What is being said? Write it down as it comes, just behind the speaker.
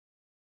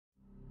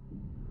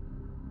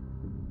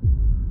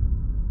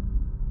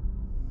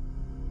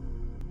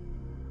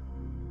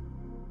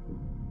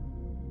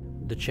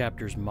The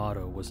chapter's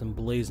motto was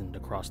emblazoned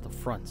across the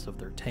fronts of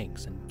their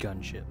tanks and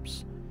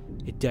gunships.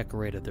 It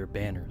decorated their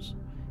banners.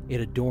 It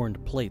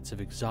adorned plates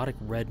of exotic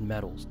red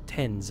metals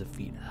tens of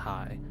feet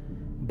high,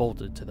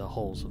 bolted to the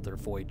hulls of their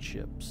void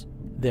ships.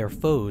 Their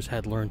foes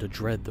had learned to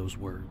dread those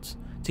words.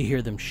 To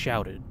hear them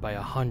shouted by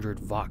 100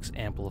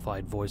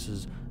 vox-amplified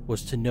voices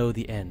was to know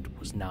the end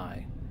was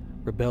nigh.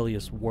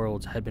 Rebellious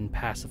worlds had been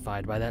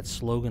pacified by that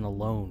slogan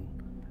alone.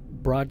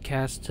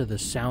 Broadcast to the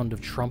sound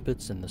of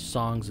trumpets and the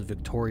songs of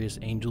victorious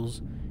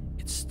angels,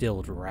 it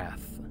stilled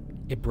wrath.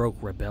 It broke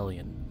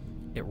rebellion.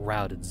 It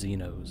routed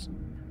Xenos.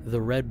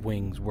 The Red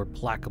Wings were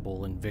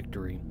placable in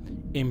victory,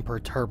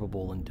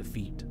 imperturbable in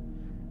defeat.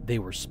 They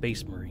were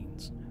Space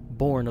Marines,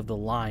 born of the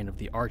line of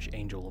the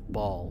Archangel of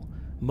Baal,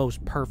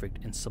 most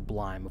perfect and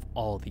sublime of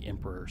all the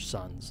Emperor's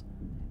sons.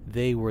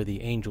 They were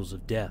the Angels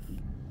of Death,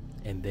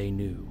 and they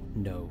knew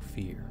no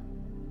fear.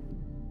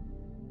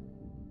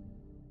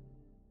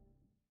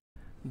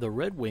 The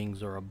Red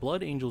Wings are a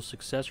Blood Angel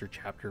successor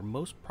chapter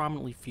most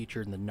prominently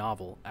featured in the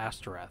novel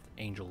Astorath,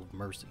 Angel of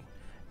Mercy.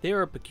 They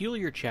are a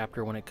peculiar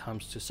chapter when it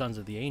comes to Sons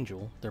of the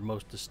Angel, their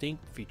most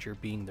distinct feature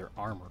being their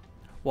armor.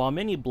 While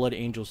many Blood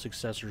Angel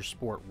successors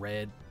sport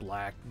red,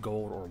 black,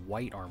 gold, or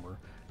white armor,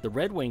 the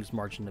Red Wings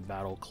march into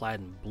battle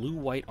clad in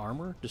blue-white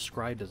armor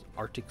described as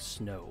Arctic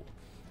snow.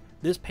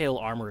 This pale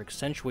armor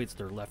accentuates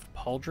their left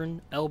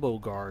pauldron, elbow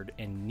guard,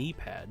 and knee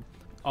pad,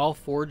 all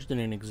forged in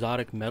an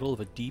exotic metal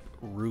of a deep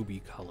ruby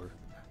color.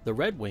 The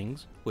Red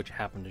Wings, which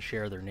happen to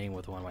share their name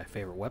with one of my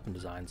favorite weapon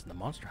designs in the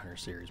Monster Hunter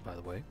series by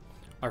the way,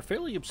 are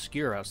fairly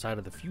obscure outside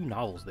of the few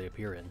novels they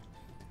appear in.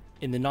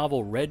 In the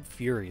novel Red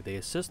Fury, they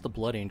assist the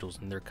Blood Angels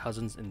and their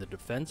cousins in the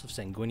defense of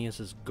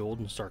Sanguinius'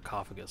 golden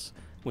sarcophagus,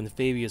 when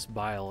Fabius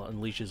Bile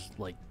unleashes,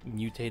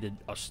 mutated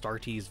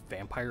Astartes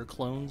vampire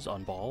clones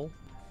on Baal.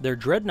 Their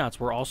dreadnoughts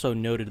were also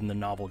noted in the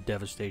novel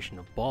Devastation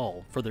of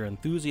Baal for their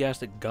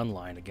enthusiastic gun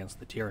line against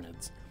the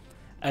Tyranids.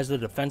 As the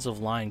defensive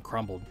line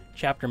crumbled,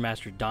 Chapter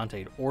Master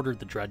Dante ordered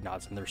the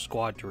dreadnoughts and their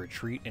squad to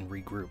retreat and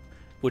regroup,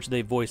 which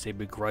they voice a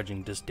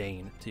begrudging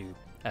disdain to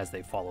as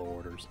they follow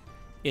orders.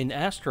 In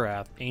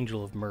Astorath,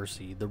 Angel of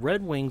Mercy, the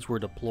Red Wings were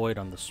deployed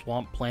on the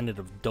swamp planet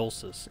of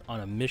Dulcis on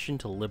a mission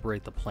to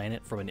liberate the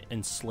planet from an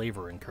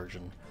enslaver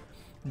incursion.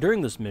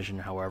 During this mission,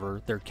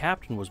 however, their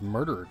captain was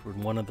murdered when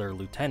one of their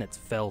lieutenants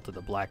fell to the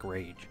Black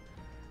Rage.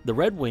 The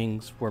Red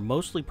Wings were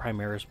mostly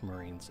Primaris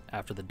Marines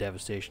after the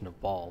devastation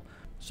of Baal,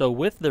 so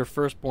with their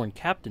firstborn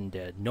captain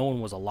dead, no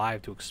one was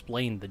alive to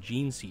explain the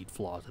gene seed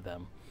flaw to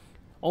them.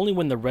 Only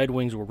when the Red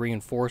Wings were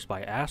reinforced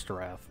by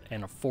Astorath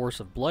and a force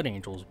of Blood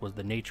Angels was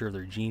the nature of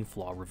their gene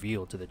flaw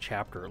revealed to the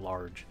chapter at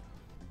large.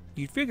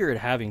 You'd figure that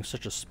having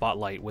such a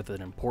spotlight with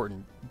an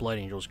important Blood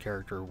Angels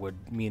character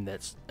would mean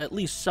that at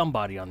least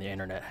somebody on the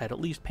internet had at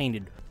least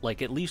painted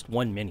at least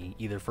one mini,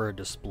 either for a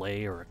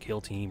display or a kill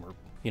team or,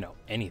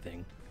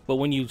 anything. But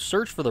when you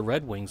search for the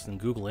Red Wings in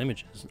Google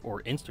Images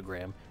or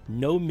Instagram,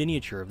 no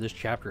miniature of this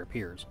chapter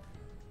appears.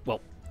 Well,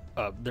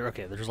 there's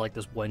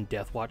this one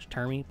Deathwatch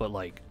termy, but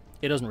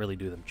it doesn't really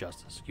do them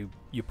justice.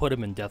 You put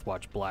them in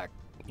Deathwatch Black,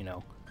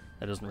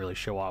 that doesn't really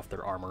show off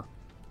their armor.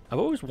 I've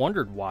always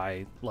wondered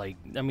why,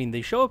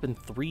 they show up in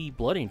 3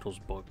 Blood Angels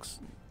books,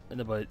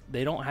 but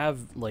they don't have,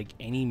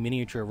 any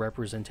miniature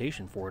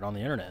representation for it on the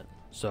internet.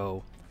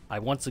 So, I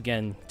once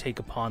again take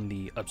upon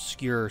the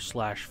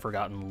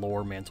obscure/forgotten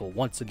lore mantle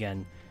once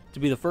again to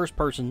be the first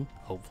person,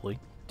 hopefully,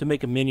 to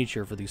make a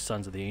miniature for these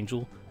Sons of the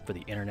Angel for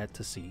the internet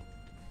to see.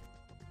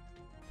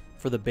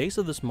 For the base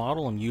of this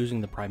model, I'm using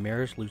the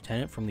Primaris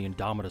Lieutenant from the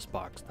Indomitus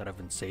box that I've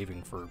been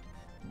saving for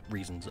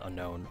reasons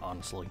unknown,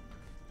 honestly.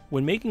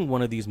 When making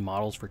one of these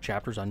models for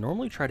chapters, I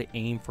normally try to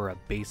aim for a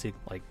basic,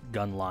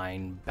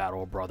 gunline,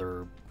 battle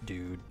brother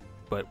dude,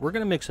 but we're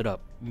going to mix it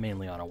up,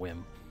 mainly on a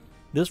whim.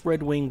 This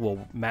Red Wing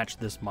will match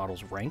this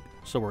model's rank,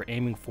 so we're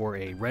aiming for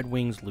a Red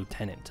Wings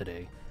Lieutenant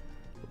today.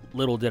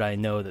 Little did I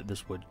know that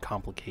this would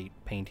complicate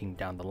painting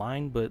down the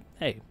line, but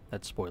hey,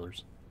 that's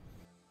spoilers.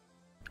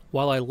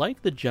 While I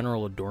like the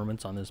general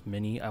adornments on this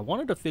mini, I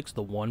wanted to fix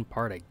the one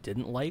part I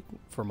didn't like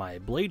for my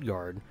blade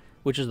guard,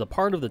 which is the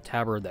part of the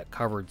tabard that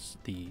covers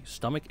the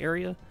stomach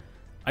area.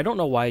 I don't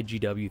know why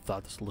GW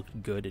thought this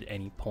looked good at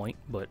any point,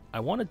 but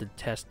I wanted to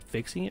test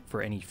fixing it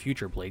for any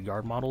future blade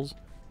guard models.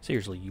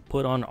 Seriously, you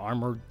put on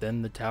armor,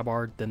 then the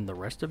tabard, then the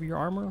rest of your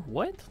armor?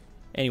 What?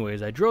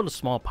 Anyways, I drilled a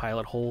small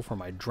pilot hole for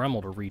my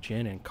Dremel to reach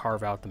in and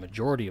carve out the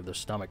majority of the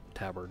stomach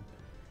tabard.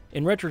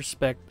 In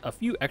retrospect, a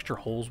few extra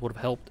holes would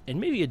have helped,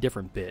 and maybe a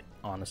different bit,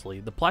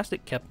 honestly. The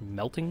plastic kept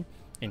melting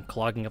and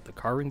clogging up the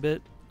carving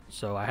bit,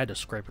 so I had to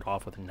scrape it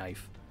off with a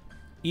knife.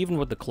 Even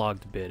with the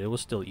clogged bit, it was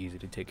still easy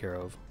to take care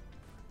of.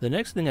 The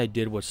next thing I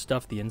did was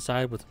stuff the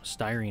inside with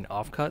styrene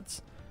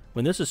offcuts.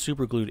 When this is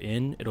super glued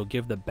in, it'll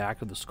give the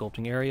back of the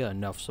sculpting area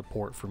enough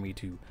support for me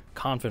to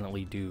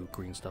confidently do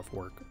green stuff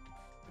work.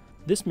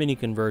 This mini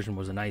conversion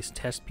was a nice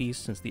test piece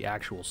since the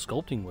actual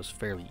sculpting was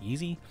fairly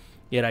easy,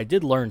 yet I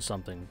did learn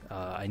something.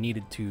 I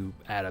needed to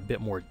add a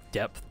bit more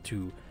depth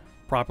to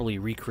properly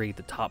recreate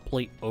the top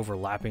plate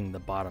overlapping the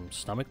bottom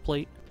stomach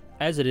plate.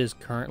 As it is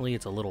currently,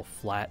 it's a little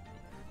flat,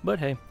 but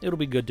hey, it'll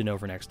be good to know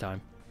for next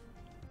time.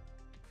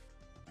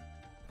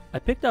 I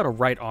picked out a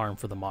right arm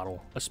for the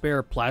model, a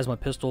spare plasma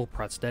pistol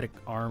prosthetic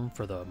arm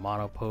for the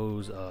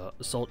monopose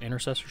assault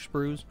intercessor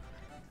sprues.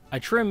 I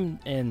trimmed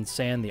and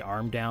sand the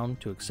arm down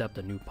to accept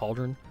a new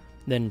pauldron,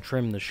 then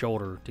trimmed the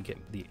shoulder to get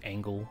the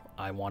angle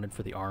I wanted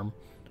for the arm.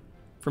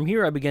 From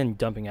here I began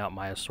dumping out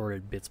my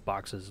assorted bits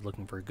boxes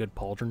looking for a good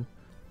pauldron.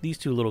 These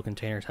two little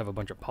containers have a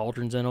bunch of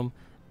pauldrons in them,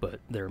 but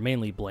they're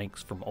mainly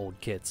blanks from old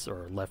kits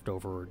or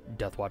leftover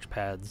Deathwatch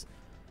pads.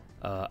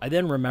 I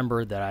then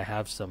remembered that I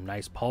have some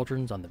nice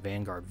pauldrons on the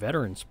Vanguard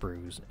veteran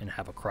sprues and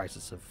have a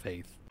crisis of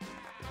faith.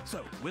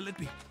 So, will it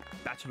be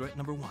Bachelorette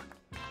number 1,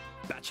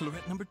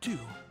 Bachelorette number 2,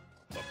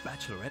 or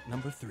Bachelorette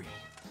number 3?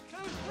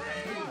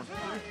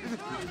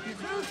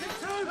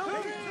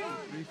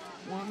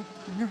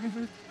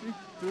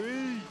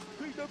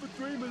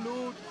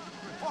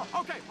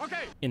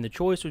 In the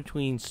choice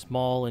between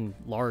small and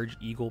large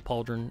eagle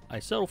pauldron, I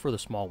settled for the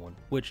small one,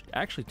 which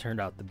actually turned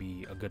out to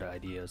be a good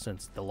idea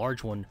since the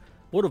large one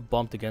would have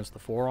bumped against the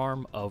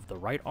forearm of the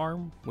right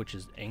arm, which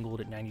is angled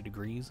at 90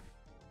 degrees.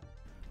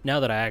 Now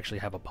that I actually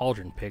have a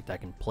pauldron picked, I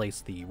can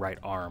place the right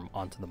arm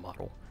onto the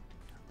model.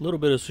 A little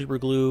bit of super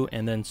glue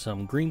and then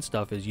some green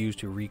stuff is used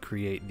to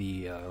recreate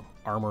the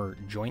armor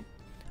joint.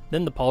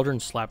 Then the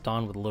pauldron slapped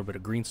on with a little bit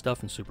of green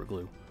stuff and super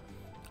glue.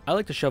 I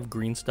like to shove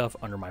green stuff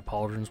under my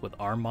pauldrons with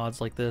arm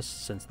mods like this,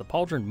 since the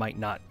pauldron might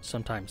not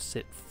sometimes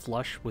sit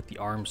flush with the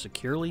arm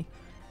securely,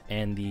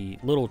 and the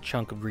little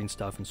chunk of green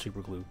stuff and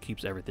super glue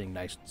keeps everything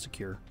nice and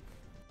secure.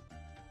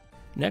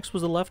 Next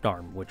was the left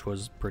arm, which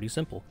was pretty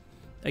simple.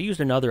 I used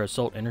another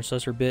assault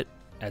intercessor bit,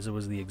 as it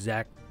was the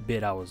exact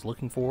bit I was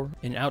looking for,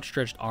 an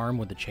outstretched arm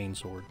with a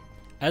chainsword.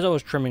 As I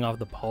was trimming off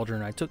the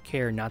pauldron, I took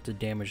care not to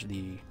damage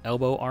the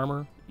elbow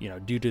armor,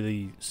 due to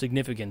the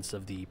significance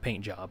of the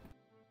paint job.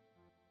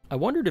 I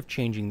wondered if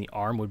changing the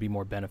arm would be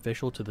more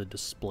beneficial to the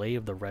display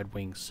of the Red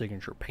Wing's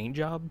signature paint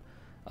job,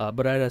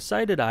 but I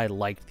decided I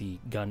liked the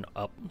gun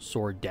up,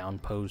 sword down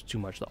pose too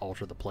much to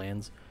alter the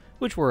plans,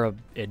 which were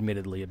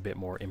admittedly a bit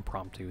more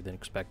impromptu than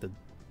expected.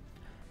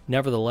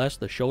 Nevertheless,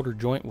 the shoulder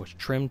joint was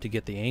trimmed to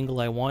get the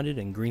angle I wanted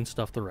and green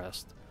stuffed the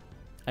rest.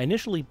 I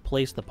initially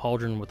placed the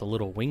pauldron with a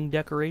little wing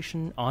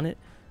decoration on it,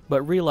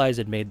 but realized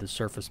it made the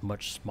surface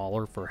much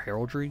smaller for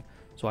heraldry,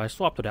 so I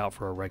swapped it out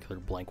for a regular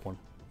blank one.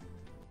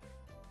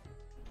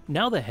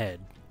 Now the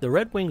head. The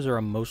Red Wings are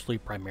a mostly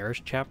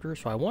Primaris chapter,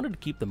 so I wanted to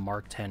keep the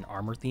Mark X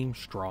armor theme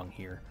strong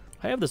here.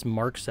 I have this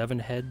Mark VII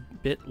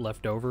head bit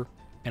left over,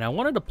 and I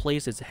wanted to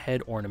place its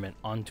head ornament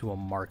onto a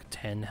Mark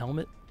X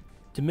helmet.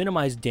 To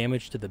minimize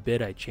damage to the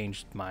bit, I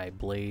changed my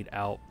blade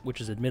out, which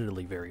is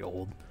admittedly very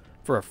old,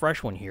 for a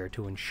fresh one here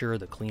to ensure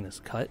the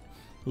cleanest cut,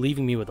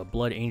 leaving me with a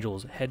Blood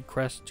Angel's head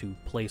crest to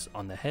place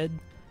on the head,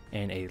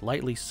 and a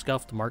lightly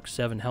scuffed Mark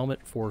VII helmet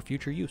for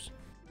future use.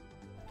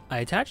 I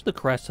attached the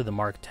crest to the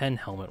Mark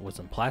X helmet with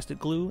some plastic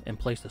glue and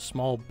placed a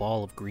small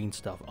ball of green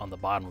stuff on the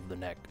bottom of the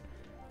neck.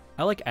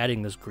 I like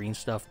adding this green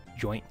stuff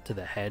joint to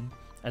the head,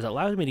 as it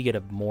allows me to get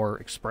a more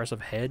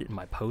expressive head in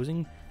my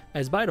posing,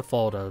 as by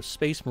default a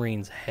Space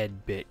Marine's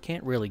head bit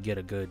can't really get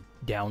a good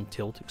down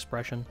tilt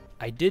expression.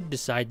 I did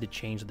decide to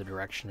change the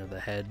direction of the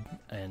head,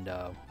 and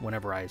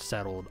whenever I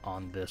settled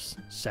on this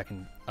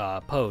second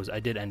pose, I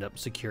did end up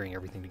securing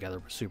everything together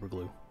with super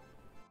glue.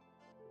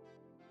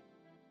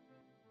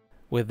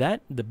 With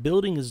that, the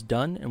building is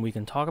done and we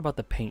can talk about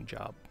the paint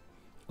job.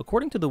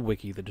 According to the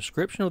wiki, the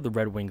description of the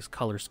Red Wings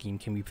color scheme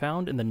can be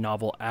found in the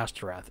novel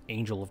Astorath,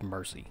 Angel of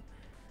Mercy.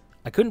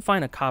 I couldn't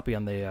find a copy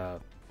on the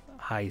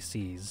high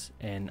seas,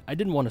 and I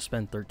didn't want to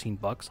spend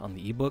 $13 on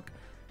the ebook,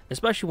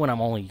 especially when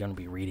I'm only going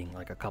to be reading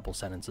like a couple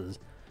sentences,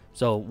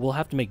 so we'll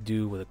have to make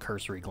do with a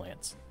cursory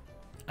glance.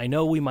 I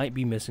know we might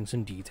be missing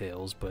some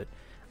details, but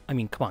I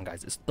mean, come on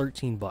guys, it's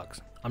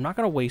 $13. I'm not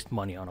going to waste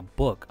money on a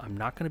book I'm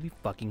not going to be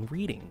fucking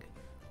reading.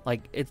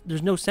 Like,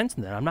 there's no sense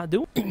in that. I'm not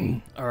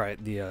doing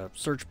Alright, the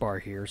search bar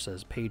here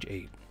says page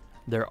 8.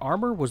 Their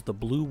armor was the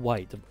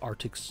blue-white of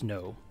Arctic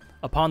snow.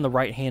 Upon the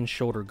right-hand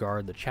shoulder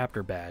guard, the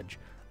chapter badge,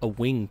 a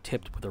wing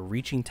tipped with a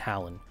reaching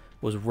talon,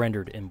 was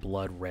rendered in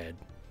blood red.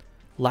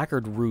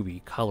 Lacquered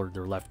ruby colored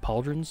their left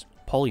pauldrons,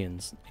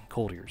 pullions, and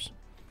colliers.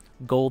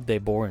 Gold they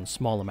bore in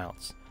small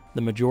amounts. The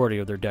majority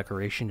of their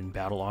decoration and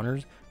battle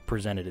honors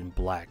presented in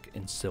black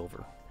and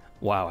silver.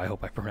 Wow, I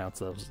hope I pronounced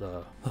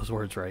those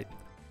words right.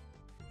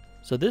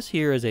 So this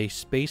here is a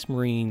Space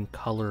Marine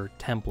color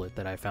template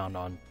that I found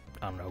on,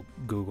 I don't know,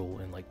 Google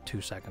in like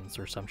 2 seconds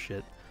or some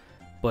shit.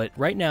 But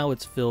right now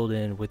it's filled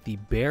in with the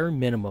bare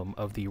minimum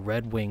of the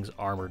Red Wings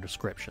armor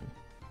description.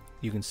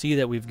 You can see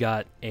that we've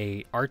got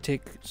a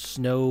Arctic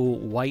snow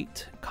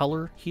white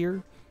color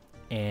here,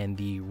 and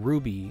the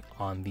ruby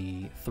on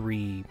the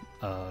 3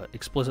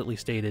 explicitly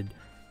stated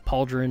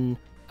pauldron,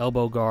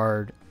 elbow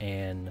guard,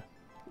 and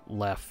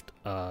left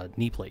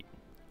knee plate.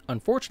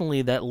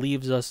 Unfortunately, that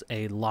leaves us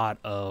a lot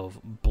of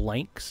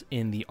blanks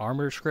in the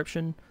armor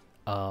description,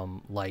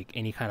 like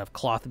any kind of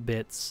cloth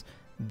bits,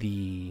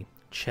 the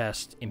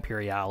chest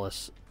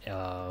Imperialis,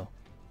 or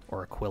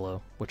Aquila,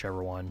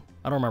 whichever one.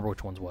 I don't remember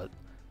which one's what.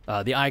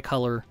 The eye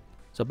color.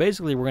 So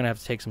basically, we're going to have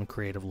to take some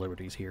creative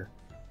liberties here.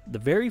 The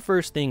very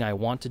first thing I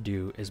want to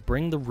do is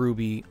bring the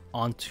ruby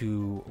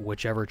onto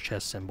whichever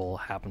chest symbol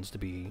happens to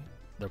be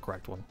the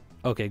correct one.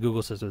 Okay,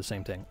 Google says the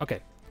same thing.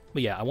 Okay,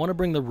 but yeah, I want to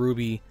bring the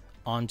ruby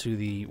onto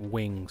the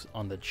wings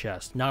on the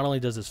chest. Not only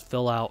does this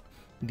fill out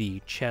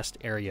the chest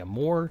area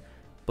more,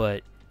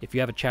 but if you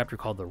have a chapter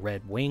called the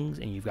Red Wings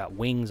and you've got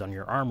wings on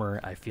your armor,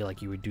 I feel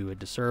like you would do a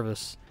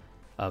disservice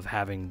of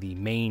having the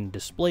main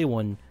display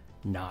one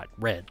not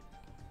red.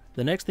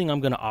 The next thing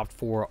I'm going to opt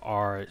for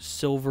are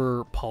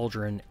silver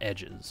pauldron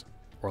edges,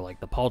 or like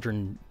the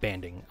pauldron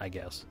banding, I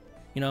guess.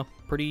 You know,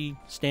 pretty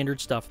standard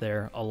stuff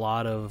there. A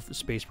lot of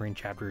Space Marine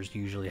chapters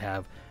usually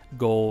have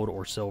gold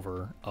or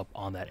silver up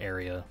on that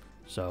area,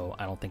 so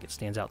I don't think it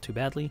stands out too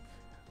badly.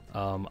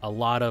 A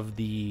lot of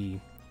the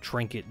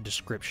trinket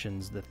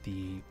descriptions that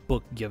the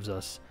book gives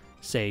us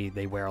say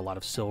they wear a lot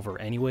of silver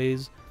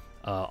anyways,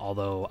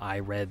 although I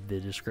read the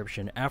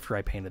description after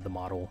I painted the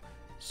model.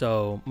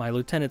 So my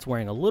lieutenant's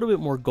wearing a little bit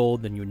more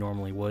gold than you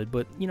normally would,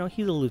 but you know,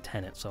 he's a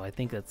lieutenant, so I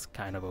think that's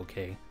kind of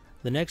okay.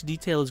 The next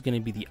detail is going to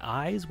be the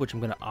eyes, which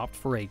I'm going to opt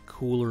for a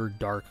cooler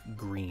dark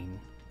green.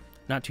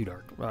 Not too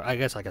dark, I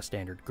guess like a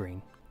standard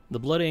green. The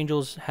Blood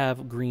Angels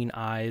have green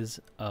eyes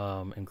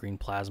and green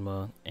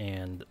plasma,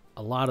 and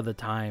a lot of the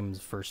times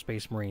for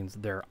Space Marines,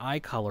 their eye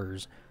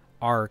colors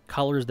are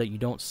colors that you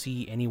don't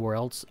see anywhere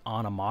else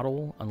on a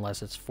model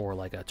unless it's for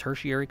like a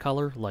tertiary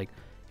color. Like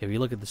if you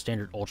look at the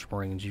standard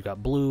Ultramarines, you've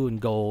got blue and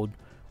gold,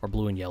 or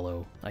blue and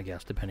yellow, I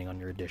guess, depending on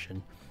your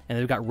edition. And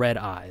they've got red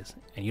eyes,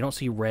 and you don't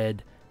see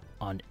red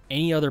on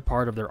any other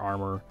part of their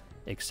armor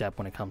except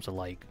when it comes to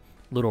like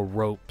little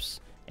ropes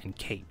and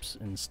capes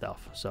and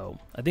stuff. So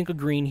I think a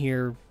green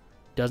here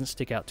doesn't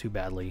stick out too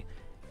badly,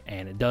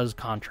 and it does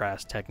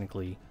contrast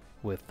technically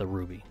with the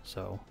ruby,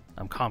 so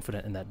I'm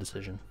confident in that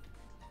decision.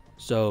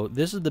 So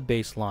this is the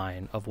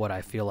baseline of what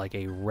I feel like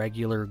a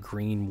regular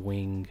green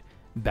wing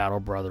battle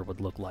brother would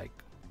look like.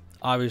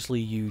 Obviously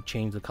you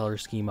change the color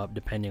scheme up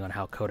depending on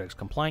how codex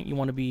compliant you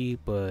want to be,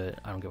 but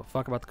I don't give a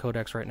fuck about the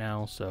codex right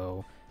now,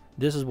 so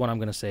this is what I'm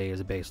going to say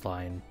is a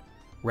baseline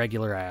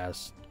regular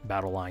ass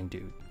battle line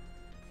dude.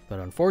 But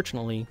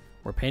unfortunately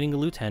we're painting a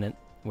lieutenant,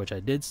 which I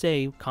did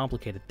say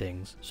complicated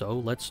things, so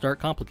let's start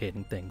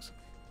complicating things.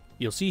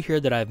 You'll see here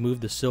that I've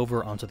moved the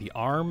silver onto the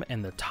arm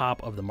and the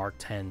top of the Mark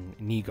 10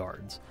 knee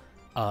guards.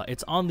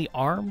 It's on the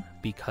arm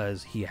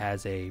because he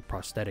has a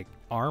prosthetic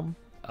arm.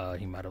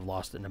 He might have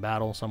lost it in a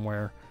battle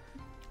somewhere.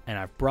 And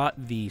I've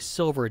brought the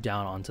silver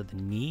down onto the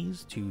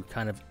knees to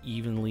kind of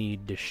evenly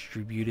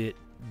distribute it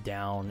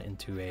down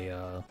into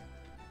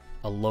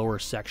a lower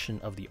section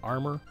of the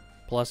armor.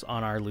 Plus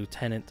on our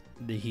lieutenant,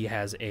 he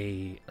has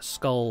a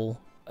skull,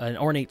 an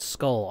ornate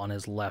skull on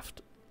his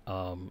left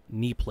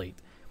knee plate.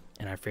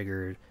 And I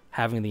figured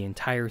having the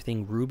entire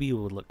thing ruby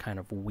would look kind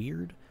of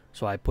weird,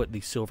 so I put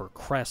the silver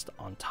crest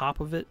on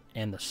top of it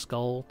and the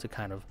skull to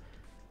kind of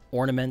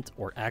ornament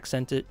or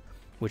accent it,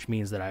 which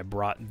means that I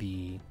brought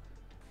the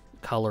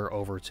color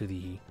over to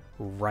the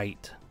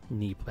right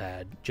knee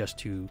pad just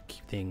to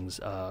keep things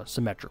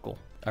symmetrical.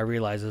 I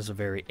realize this is a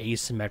very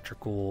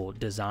asymmetrical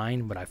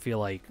design, but I feel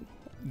like,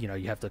 you know,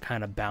 you have to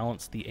kind of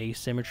balance the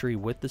asymmetry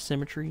with the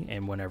symmetry,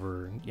 and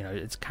whenever, you know,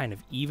 it's kind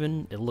of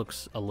even, it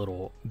looks a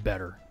little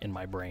better in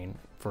my brain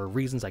for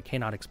reasons I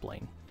cannot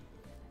explain.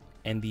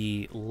 And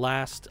the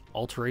last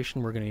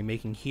alteration we're going to be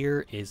making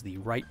here is the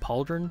right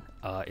pauldron.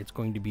 It's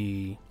going to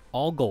be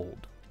all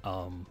gold,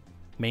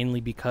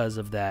 mainly because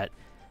of that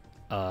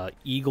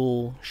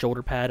eagle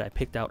shoulder pad I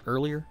picked out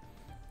earlier.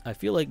 I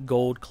feel like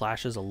gold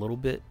clashes a little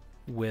bit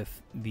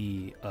with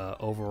the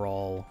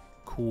overall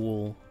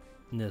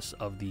coolness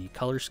of the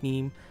color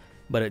scheme,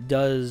 but it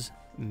does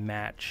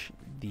match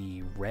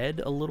the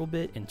red a little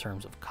bit in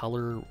terms of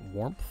color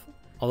warmth.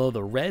 Although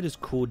the red is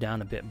cooled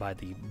down a bit by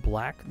the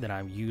black that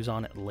I use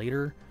on it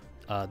later,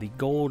 the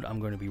gold I'm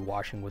going to be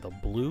washing with a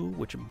blue,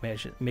 which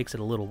makes it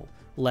a little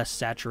less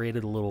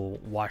saturated, a little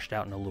washed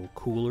out, and a little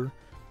cooler,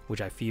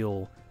 which I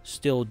feel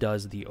still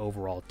does the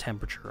overall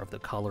temperature of the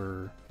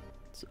color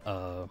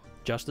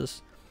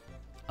justice.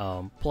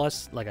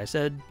 Plus, like I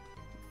said,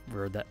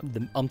 for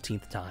the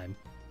umpteenth time,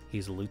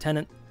 he's a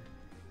lieutenant.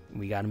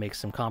 We got to make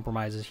some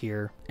compromises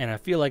here, and I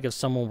feel like if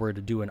someone were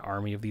to do an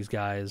army of these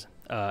guys,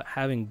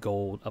 having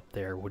gold up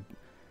there would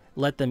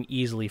let them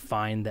easily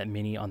find that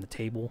mini on the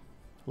table.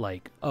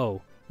 Like,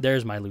 oh,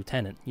 there's my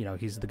lieutenant. You know,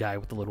 he's the guy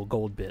with the little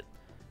gold bit.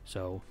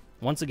 So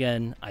once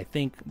again, I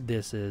think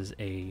this is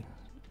a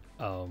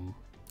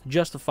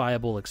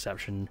justifiable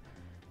exception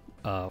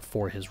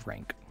for his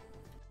rank.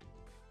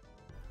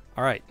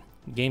 All right,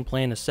 game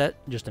plan is set.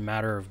 Just a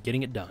matter of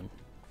getting it done.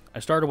 I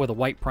started with a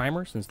white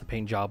primer since the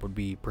paint job would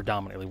be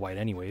predominantly white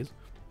anyways.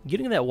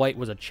 Getting that white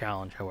was a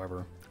challenge,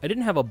 however. I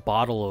didn't have a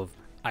bottle of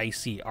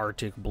icy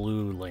Arctic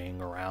blue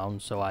laying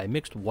around, so I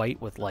mixed white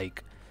with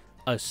like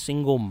a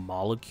single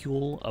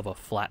molecule of a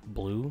flat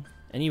blue,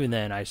 and even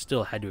then I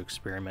still had to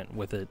experiment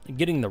with it,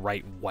 getting the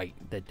right white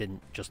that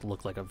didn't just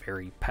look like a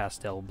very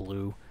pastel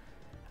blue.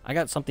 I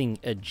got something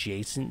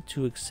adjacent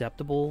to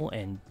acceptable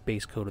and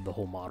base coated the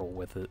whole model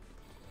with it.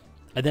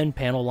 I then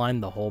panel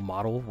lined the whole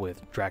model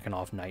with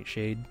Drakenhof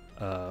Nightshade.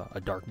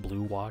 a dark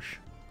blue wash.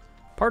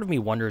 Part of me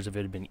wonders if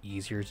it had been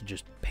easier to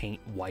just paint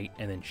white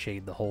and then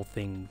shade the whole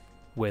thing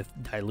with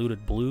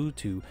diluted blue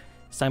to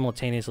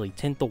simultaneously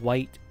tint the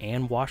white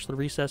and wash the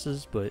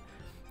recesses, but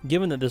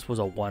given that this was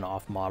a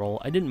one-off model,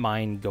 I didn't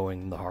mind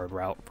going the hard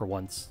route for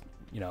once.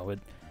 You know, it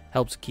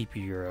helps keep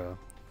your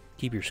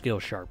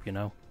skills sharp, you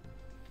know?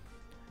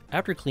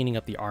 After cleaning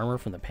up the armor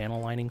from the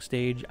panel lining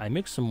stage, I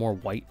mixed some more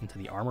white into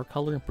the armor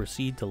color and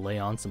proceed to lay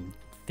on some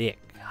thick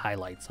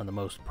highlights on the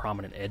most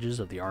prominent edges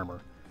of the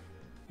armor.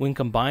 When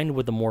combined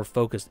with the more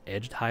focused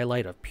edged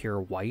highlight of pure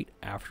white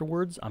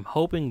afterwards, I'm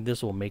hoping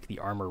this will make the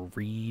armor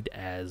read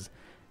as,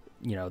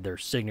 you know, their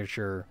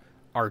signature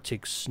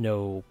Arctic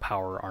snow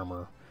power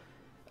armor.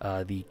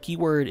 The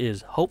keyword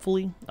is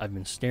hopefully. I've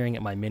been staring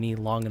at my mini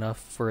long enough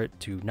for it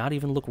to not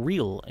even look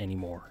real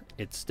anymore.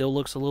 It still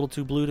looks a little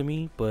too blue to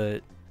me,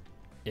 but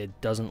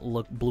it doesn't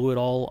look blue at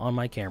all on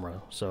my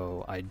camera,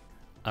 so I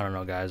don't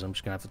know, guys. I'm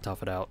just gonna have to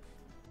tough it out.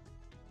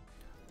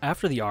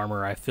 After the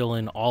armor, I fill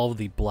in all of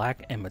the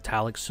black and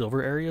metallic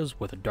silver areas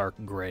with a dark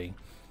gray,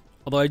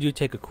 although I do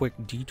take a quick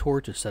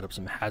detour to set up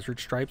some hazard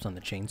stripes on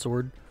the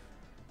chainsword.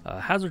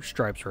 Hazard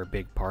stripes are a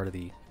big part of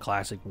the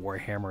classic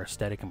Warhammer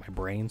aesthetic in my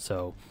brain,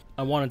 so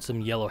I wanted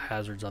some yellow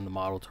hazards on the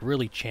model to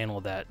really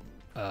channel that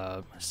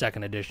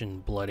 2nd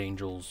edition Blood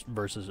Angels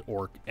versus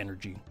Orc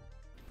energy.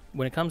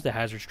 When it comes to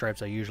hazard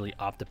stripes, I usually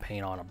opt to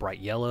paint on a bright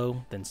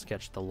yellow, then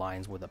sketch the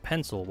lines with a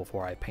pencil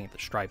before I paint the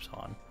stripes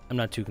on. I'm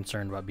not too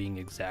concerned about being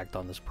exact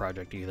on this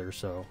project either,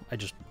 so I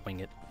just wing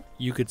it.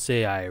 You could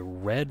say I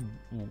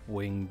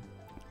red-winged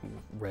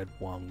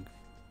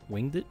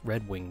it.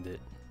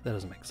 That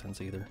doesn't make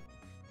sense either.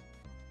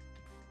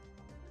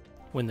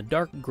 When the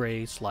dark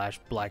gray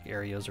 / black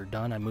areas are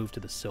done, I move to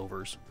the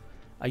silvers.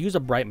 I use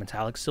a bright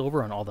metallic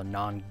silver on all the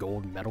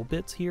non-gold metal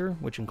bits here,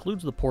 which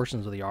includes the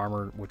portions of the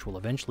armor which will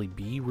eventually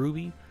be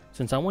ruby,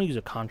 since I want to use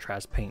a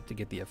contrast paint to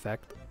get the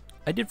effect.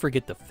 I did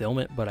forget to film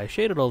it, but I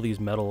shaded all these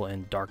metal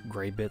and dark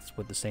gray bits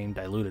with the same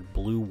diluted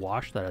blue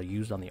wash that I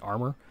used on the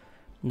armor.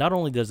 Not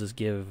only does this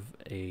give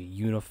a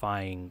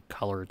unifying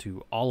color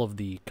to all of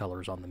the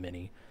colors on the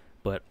mini,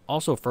 but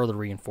also further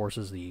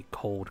reinforces the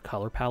cold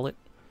color palette.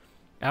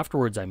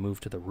 Afterwards, I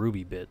moved to the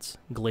ruby bits,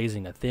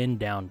 glazing a thin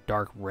down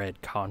dark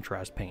red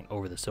contrast paint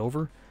over the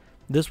silver,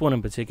 this one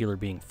in particular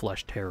being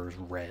Flesh Terror's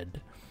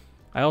red.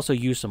 I also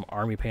used some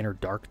Army Painter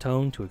dark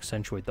tone to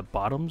accentuate the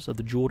bottoms of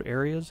the jeweled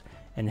areas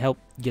and help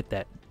get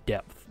that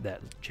depth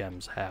that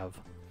gems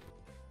have.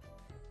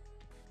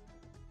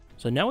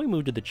 So now we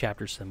move to the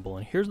chapter symbol,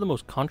 and here's the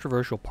most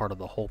controversial part of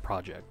the whole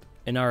project.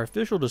 In our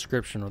official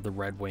description of the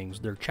Red Wings,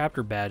 their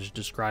chapter badge is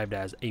described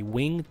as a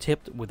wing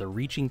tipped with a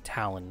reaching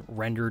talon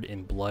rendered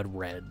in blood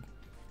red.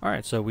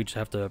 Alright, so we just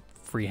have to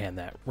freehand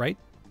that, right?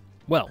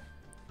 Well,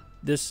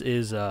 this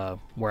is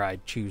where I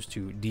choose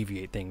to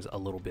deviate things a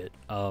little bit.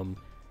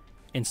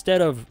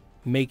 Instead of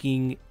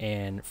making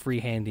and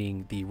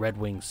freehanding the Red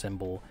Wing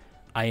symbol,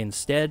 I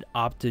instead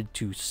opted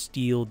to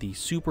steal the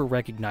super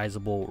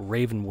recognizable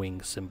Raven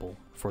Wing symbol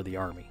for the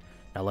army.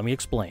 Now let me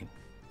explain.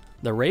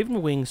 The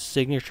Raven Wing's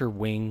signature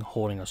wing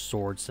holding a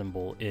sword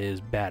symbol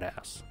is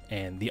badass,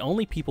 and the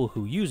only people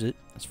who use it,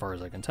 as far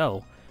as I can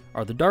tell,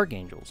 are the Dark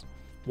Angels.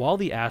 While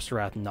the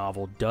Astorath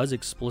novel does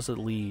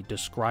explicitly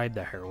describe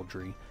the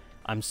heraldry,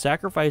 I'm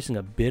sacrificing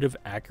a bit of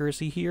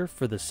accuracy here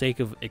for the sake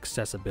of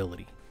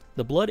accessibility.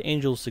 The Blood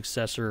Angel's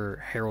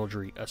successor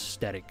heraldry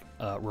aesthetic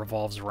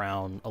revolves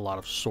around a lot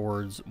of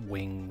swords,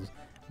 wings,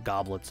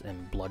 goblets,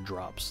 and blood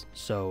drops,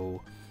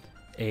 so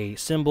a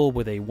symbol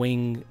with a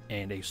wing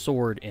and a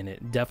sword in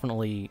it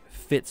definitely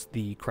fits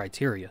the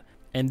criteria,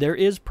 and there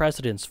is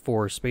precedence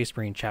for Space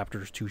Marine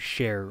chapters to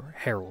share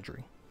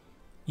heraldry.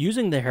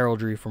 Using the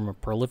heraldry from a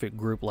prolific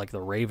group like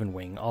the Raven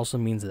Wing also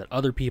means that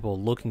other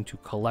people looking to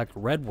collect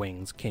Red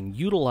Wings can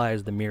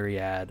utilize the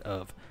myriad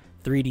of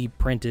 3D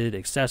printed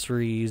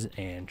accessories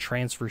and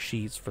transfer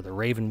sheets for the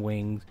Raven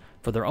Wings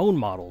for their own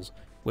models,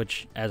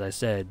 which, as I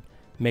said,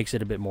 makes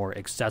it a bit more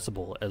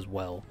accessible as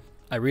well.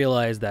 I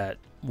realize that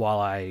while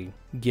I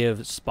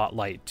give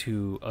spotlight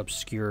to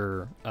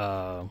obscure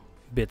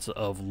bits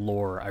of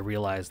lore, I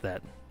realize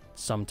that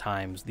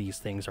sometimes these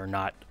things are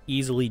not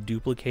easily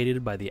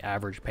duplicated by the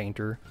average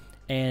painter,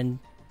 and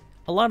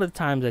a lot of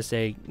times I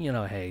say, you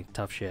know, hey,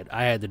 tough shit,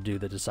 I had to do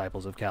the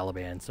Disciples of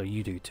Caliban, so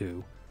you do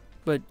too.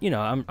 But, you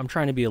know, I'm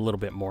trying to be a little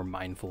bit more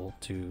mindful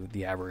to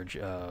the average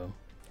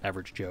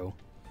Joe.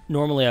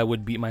 Normally I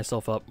would beat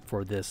myself up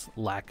for this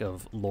lack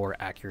of lore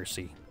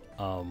accuracy,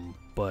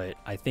 but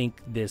I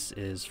think this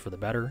is for the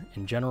better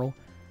in general.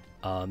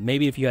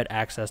 Maybe if you had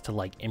access to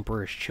like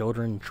Emperor's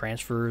Children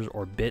transfers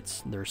or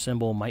bits, their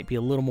symbol might be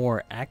a little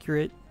more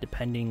accurate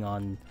depending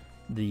on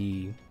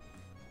the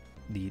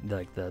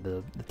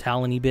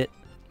Talon-y bit.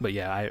 But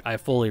yeah, I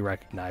fully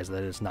recognize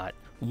that it's not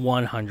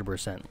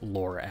 100%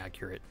 lore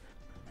accurate.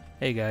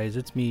 Hey guys,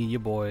 it's me, your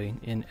boy,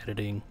 in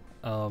editing.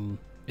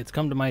 It's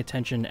come to my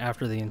attention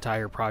after the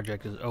entire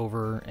project is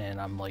over and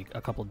I'm like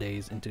a couple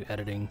days into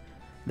editing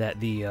that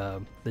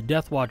the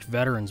Deathwatch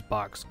Veterans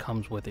box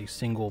comes with a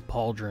single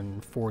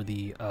pauldron for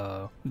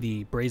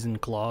the Brazen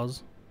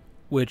claws.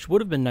 which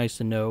would have been nice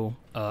to know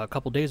a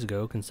couple days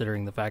ago,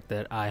 considering the fact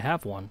that I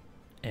have one,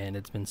 and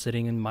it's been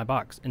sitting in my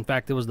box. In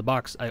fact, it was the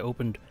box I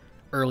opened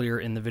earlier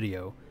in the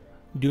video.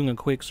 Doing a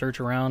quick search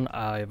around,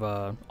 I've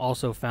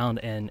also found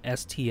an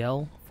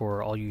STL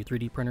for all you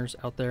 3D printers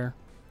out there.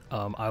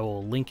 I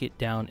will link it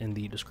down in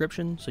the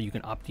description, so you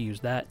can opt to use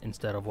that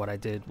instead of what I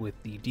did with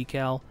the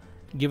decal.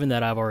 Given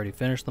that I've already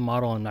finished the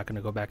model, I'm not going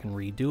to go back and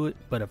redo it,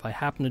 but if I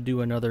happen to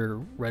do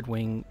another Red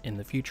Wing in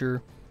the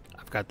future,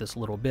 I've got this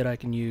little bit I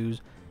can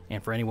use.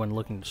 And for anyone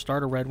looking to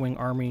start a Red Wing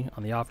army,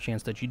 on the off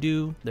chance that you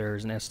do,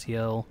 there's an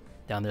STL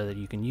down there that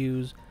you can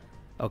use.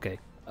 Okay,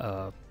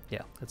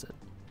 yeah, that's it.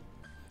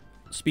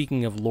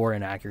 Speaking of lore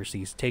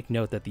inaccuracies, take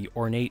note that the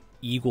ornate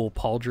eagle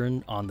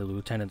pauldron on the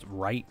lieutenant's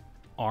right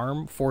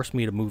arm forced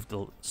me to move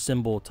the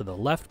symbol to the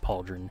left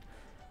pauldron,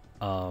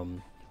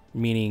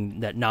 meaning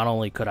that not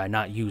only could I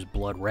not use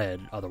blood red,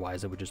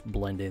 otherwise it would just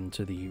blend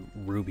into the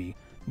ruby,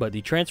 but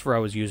the transfer I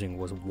was using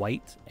was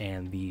white,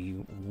 and the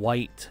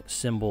white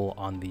symbol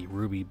on the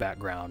ruby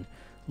background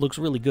looks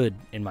really good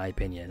in my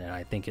opinion, and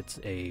I think it's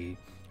a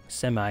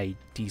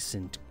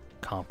semi-decent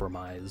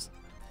compromise.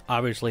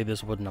 Obviously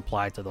this wouldn't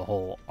apply to the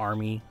whole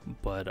army,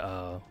 but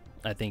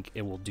I think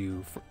it will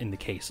do in the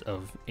case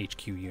of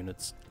HQ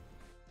units.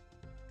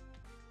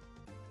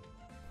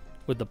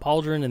 With the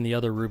pauldron and the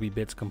other ruby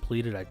bits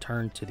completed, I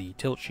turned to the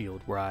tilt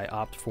shield, where I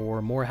opt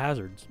for more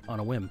hazards on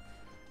a whim.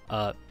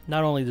 Not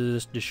only does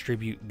this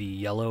distribute the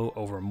yellow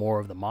over more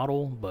of the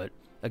model, but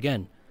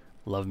again,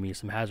 love me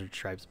some hazard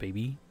stripes,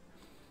 baby.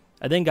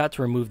 I then got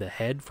to remove the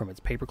head from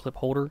its paperclip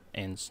holder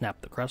and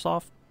snap the crest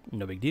off.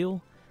 No big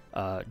deal.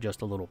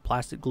 Just a little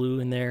plastic glue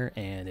in there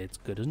and it's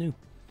good as new.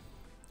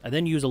 I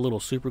then use a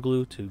little super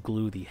glue to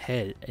glue the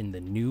head in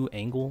the new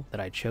angle that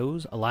I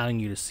chose,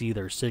 allowing you to see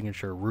their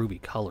signature ruby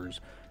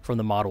colors from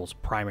the model's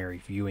primary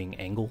viewing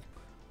angle.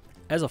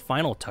 As a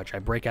final touch, I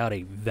break out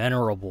a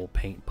venerable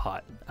paint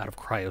pot out of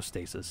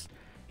cryostasis.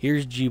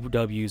 Here's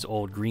GW's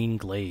old green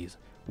glaze,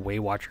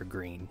 Waywatcher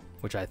green,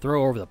 which I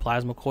throw over the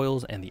plasma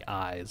coils and the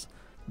eyes.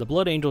 The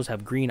Blood Angels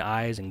have green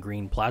eyes and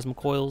green plasma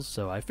coils,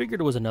 so I figured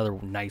it was another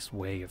nice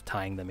way of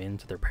tying them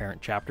into their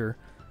parent chapter.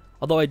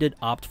 Although I did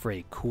opt for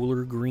a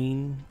cooler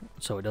green,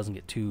 so it doesn't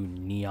get too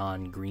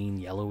neon green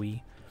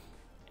yellowy.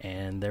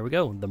 And there we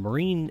go, the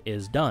Marine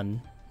is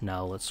done.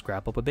 Now let's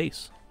scrap up a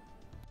base.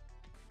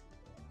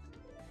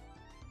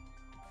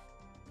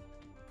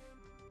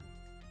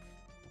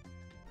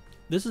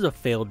 This is a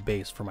failed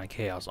base for my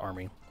Chaos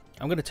army.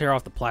 I'm going to tear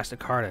off the plastic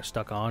card I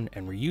stuck on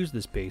and reuse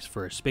this base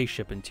for a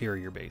spaceship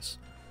interior base.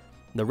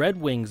 The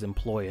Red Wings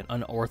employ an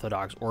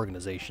unorthodox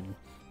organization,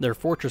 their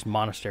fortress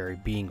monastery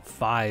being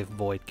 5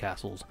 void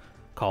castles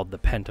called the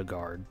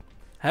Pentaguard.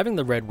 Having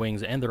the Red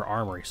Wings and their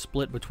armory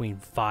split between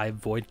 5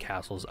 void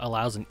castles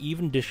allows an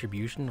even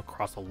distribution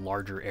across a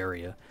larger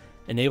area,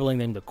 enabling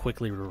them to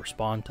quickly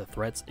respond to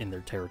threats in their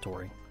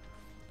territory.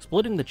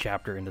 Splitting the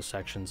chapter into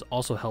sections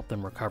also helped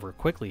them recover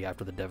quickly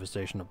after the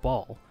devastation of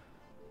Baal.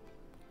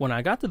 When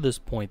I got to this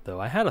point though,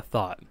 I had a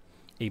thought.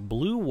 A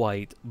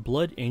blue-white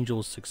Blood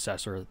Angels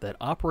successor that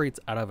operates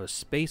out of a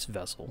space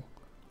vessel.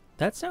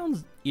 That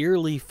sounds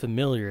eerily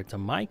familiar to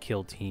my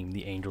kill team,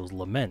 the Angels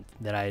Lament,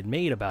 that I had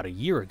made about a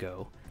year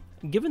ago.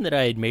 Given that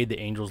I had made the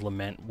Angels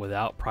Lament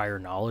without prior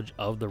knowledge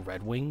of the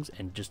Red Wings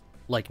and just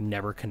like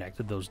never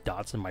connected those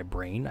dots in my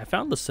brain, I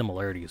found the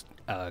similarities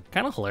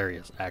kind of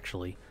hilarious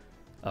actually.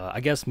 I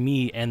guess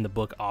me and the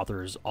book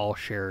authors all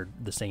shared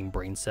the same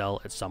brain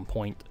cell at some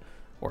point,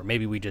 or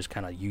maybe we just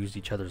kind of used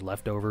each other's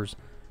leftovers.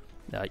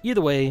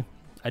 Either way,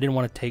 I didn't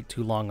want to take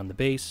too long on the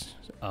base.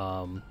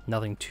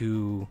 Nothing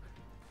too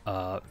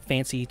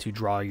fancy to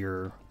draw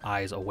your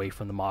eyes away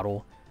from the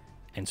model.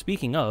 And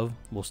speaking of,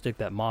 we'll stick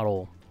that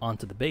model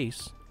onto the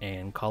base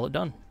and call it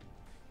done.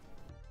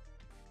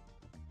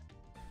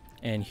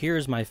 And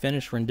here's my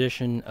finished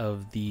rendition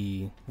of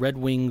the Red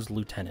Wings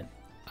Lieutenant.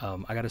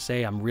 I gotta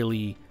say, I'm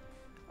really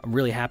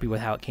happy with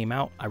how it came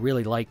out. I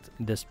really liked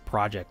this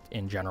project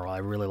in general. I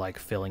really like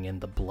filling in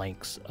the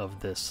blanks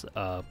of this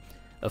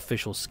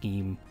official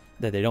scheme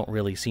that they don't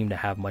really seem to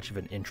have much of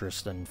an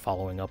interest in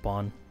following up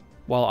on.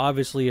 While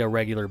obviously a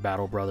regular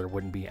battle brother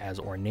wouldn't be as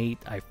ornate,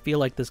 I feel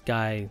like this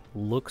guy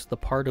looks the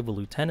part of a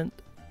lieutenant,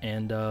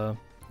 and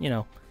you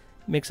know,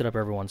 mix it up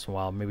every once in a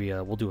while. Maybe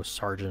we'll do a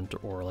sergeant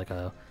or like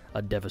a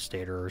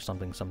devastator or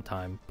something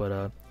sometime,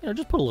 but you know,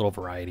 just put a little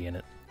variety in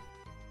it.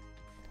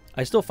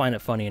 I still find it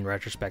funny in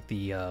retrospect,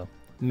 the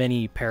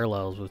many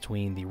parallels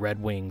between the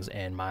Red Wings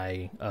and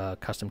my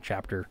custom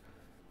chapter,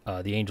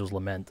 the Angel's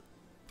Lament.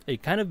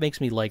 It kind of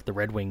makes me like the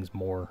Red Wings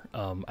more.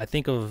 I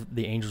think of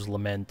the Angel's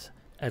Lament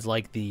as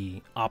like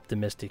the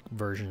optimistic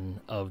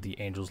version of the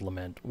Angel's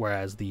Lament,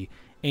 whereas the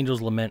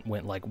Angel's Lament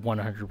went like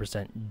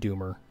 100%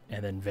 doomer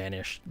and then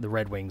vanished. The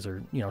Red Wings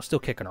are, you know, still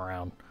kicking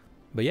around.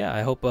 But yeah,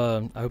 I hope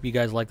you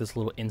guys like this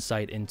little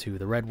insight into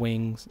the Red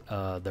Wings,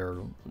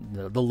 the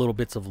little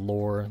bits of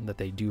lore that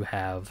they do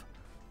have,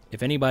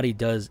 if anybody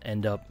does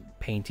end up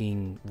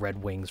painting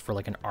Red Wings for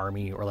like an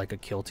army or like a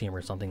kill team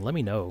or something, let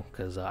me know,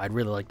 because I'd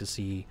really like to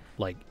see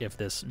like if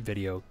this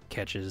video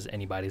catches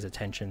anybody's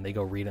attention, they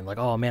go read and like,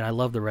 oh man, I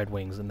love the Red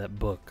Wings in that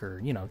book, or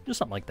you know, just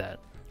something like that.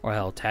 Or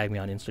hell, tag me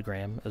on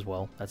Instagram as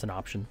well, that's an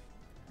option.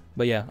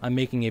 But yeah, I'm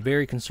making a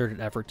very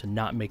concerted effort to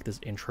not make this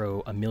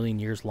intro a million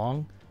years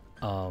long.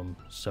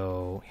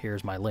 So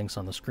here's my links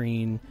on the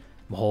screen,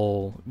 my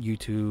whole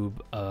YouTube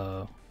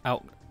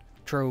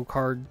outro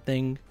card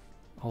thing.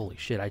 Holy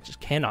shit, I just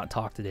cannot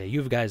talk today.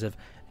 You guys have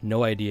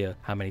no idea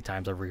how many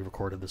times I've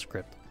re-recorded the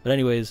script. But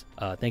anyways,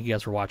 thank you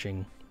guys for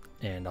watching,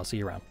 and I'll see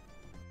you around.